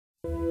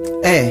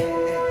Hey,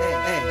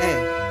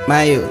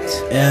 my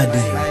youth. Yeah,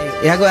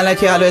 dude. You're going like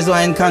you always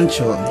want in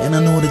control. And I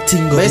know the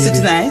thing go. But is it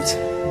tonight?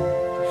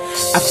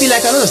 I feel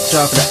like I just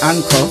drop the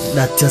handcuff.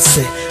 That just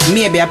say.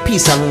 Maybe a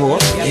piece of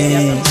rope.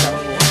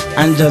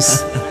 And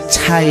just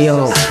tie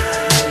you up.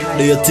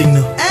 Do your thing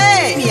now.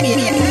 Hey,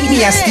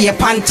 me a stay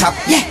on top,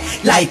 yeah.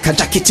 Like a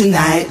Jockey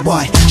tonight,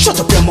 boy. Shut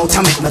up your mouth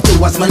and make me do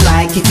what's my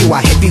like. If you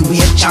a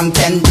heavyweight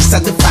champion, this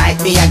is the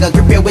fight. Me, I got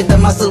grip you with the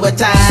muscle with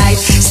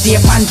tight. Stay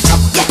on top,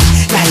 yeah.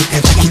 Like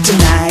a Jockey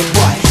tonight,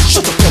 boy.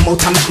 Shut up your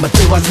mouth and make me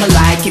do what's my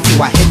like. If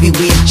you a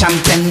heavyweight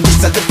champion,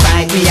 this is the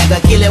fight. Me, I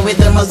got kill you with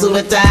the muscle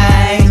with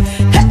tight.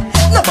 Hey,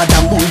 nobody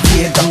move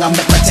here, don't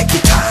make me take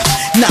it off.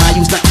 Nah,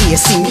 use my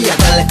AC, me, I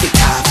got left it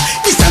off.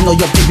 This I know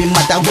your baby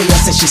mother where you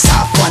say she's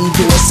half one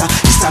dose.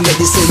 This I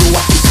medicine you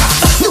a pick up.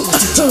 You want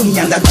to tell me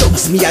and that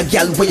dogs me a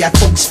gal where you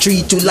talk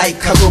street you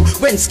like a rope.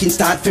 When skin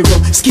start to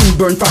rub, skin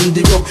burn from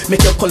the rope.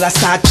 Make your color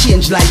start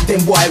change like them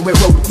boy we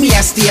rope. Me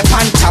a stay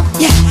on top,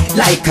 yeah,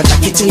 like a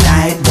Jockey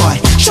tonight, boy.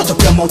 Shut up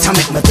your mouth and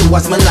make me do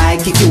what's my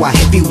like. If you a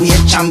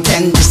heavyweight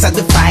champion, this is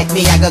the fight.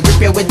 Me I got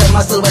grip you with the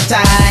muscle with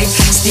tight.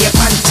 Stay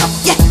on top,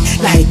 yeah,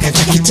 like a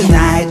Jockey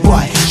tonight,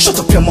 boy. Shut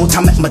up your mouth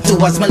and make me do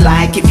what's my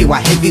like. If you a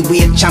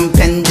heavyweight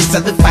champion, this is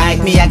the fight.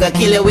 Me I got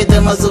kill you with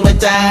the muscle with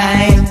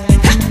tight.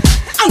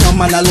 I know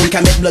man alone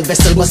can make blood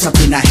vessel bust up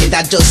in a head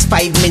at just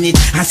 5 minutes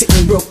and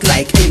sitting broke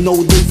like ain't no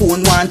the phone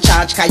one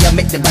charge. Can you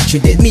make the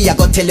battery dead? Me I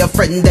go tell your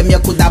friend them you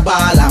coulda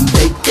ball and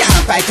beg.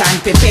 Can't fight and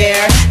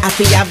prepare. I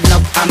feel have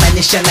enough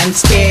ammunition and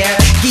spare.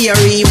 Gear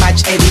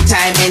rematch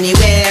anytime,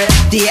 anywhere.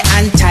 Day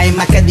and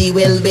time Macka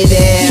will be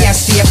there. Yeah,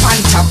 stay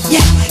on top,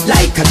 yeah,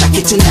 like a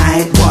Jockey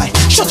tonight, boy.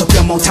 Shut up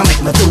your mouth and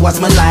make me do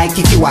what's my like.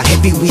 If you a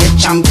heavyweight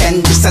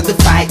champion, this is the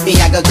fight. Me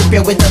I go grip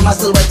you with the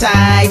muscle with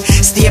tight.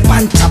 Stay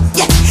on top,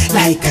 yeah,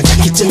 like a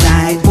Jockey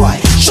tonight, boy.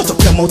 Shut up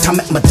your mouth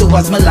and make me do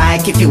what's my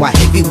like. If you a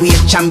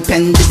heavyweight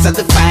champion, this is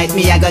the fight.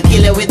 Me I got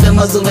kill you with the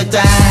muzzle with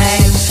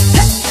time.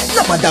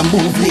 Nobody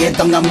move lay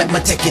down and make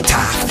me take it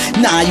off.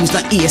 Nah, use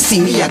the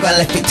AC, me I got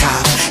left it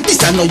off.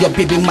 This I know your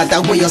baby mother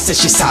where you say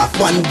she's half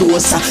one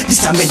dose.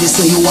 This a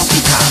medicine you a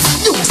pick off.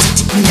 You sit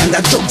me and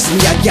the drugs, me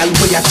a gal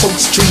where you talk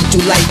street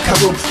you like a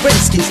rope. When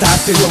skin start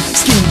to rub,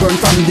 skin burn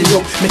from the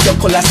rope. Make your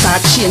color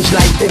start change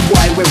like them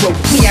boy we rope.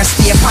 Me a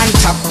stay on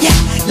top, yeah,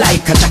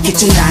 like a Jockey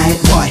tonight,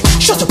 boy.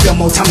 Shut up your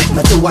mouth and make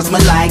me do what's my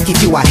like.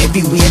 If you a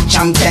heavyweight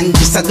champion,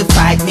 this is the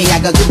fight. Me I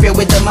got grip you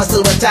with the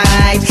muscle with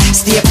tight.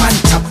 Stay on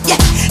top, yeah,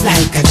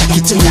 like a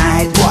Jockey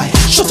tonight, boy.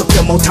 Shut up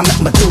your mouth and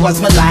make me do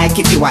what's my like.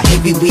 If you a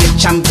heavyweight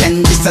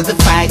champion, this is the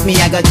fight. Me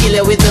I got kill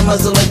you with the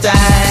muscle with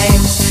tight.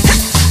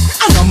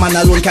 I know man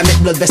alone can make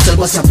blood vessel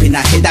bust up in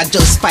a head at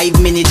just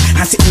 5 minutes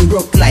and sitting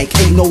broke like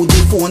ain't no the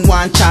phone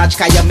one charge.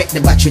 Can you make the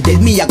battery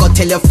dead? Me I go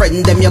tell your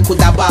friend them you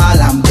coulda ball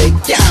and beg.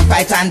 Can't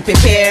fight and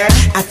prepare.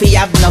 I feel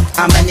have enough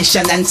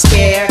ammunition and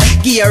spare.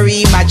 Gear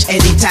rematch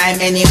anytime,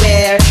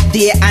 anywhere.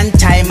 Day and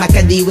time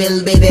Macka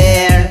will be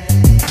there.